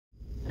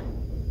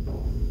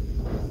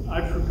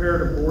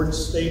prepared a board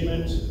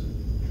statement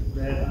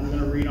that I'm going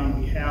to read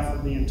on behalf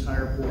of the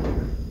entire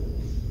board.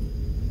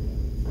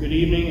 Good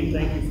evening and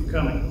thank you for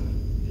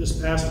coming.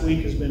 This past week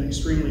has been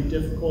extremely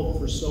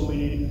difficult for so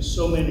many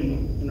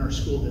in our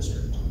school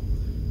district.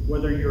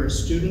 Whether you're a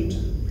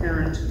student,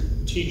 parent,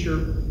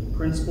 teacher,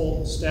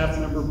 principal, staff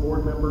member,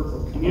 board member,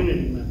 or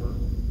community member,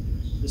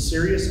 the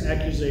serious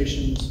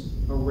accusations,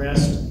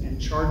 arrest,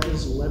 and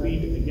charges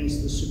levied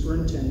against the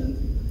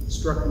superintendent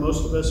struck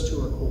most of us to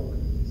our core.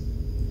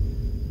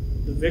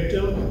 The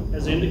victim,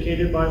 as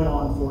indicated by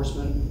law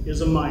enforcement,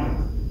 is a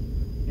minor,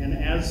 and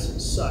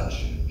as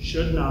such,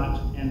 should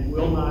not and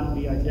will not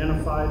be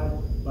identified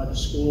by the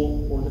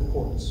school or the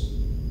courts.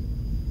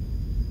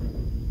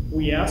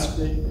 We ask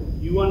that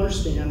you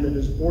understand that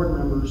as board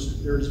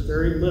members, there is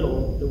very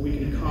little that we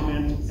can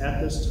comment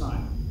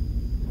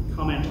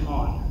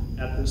on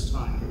at this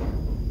time.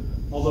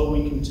 Although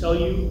we can tell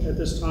you at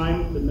this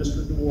time that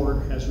Mr.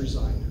 DeWaard has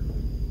resigned.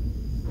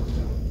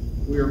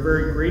 We are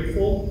very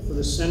grateful for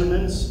the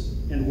sentiments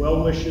and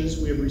well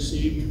wishes we have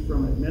received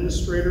from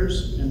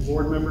administrators and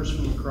board members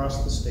from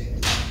across the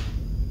state.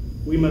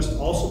 We must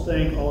also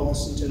thank all of the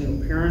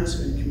Centennial parents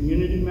and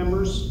community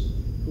members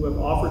who have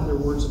offered their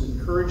words of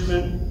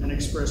encouragement and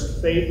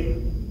expressed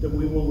faith that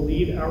we will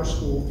lead our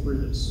school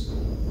through this.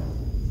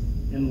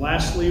 And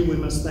lastly, we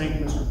must thank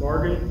Mr.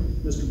 Bargan,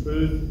 Mr.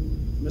 Booth,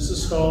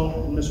 Mrs.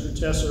 Stahl, and Mr.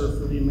 Tesser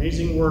for the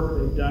amazing work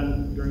they've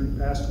done during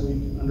the past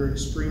week under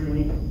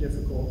extremely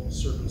difficult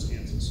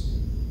circumstances.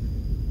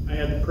 I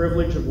had the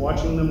privilege of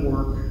watching them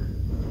work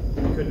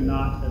and could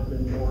not have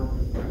been more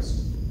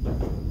impressed.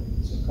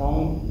 So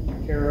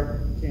Colin,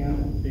 Kara,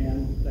 Ken,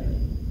 Dan, thank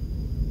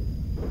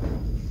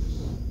you.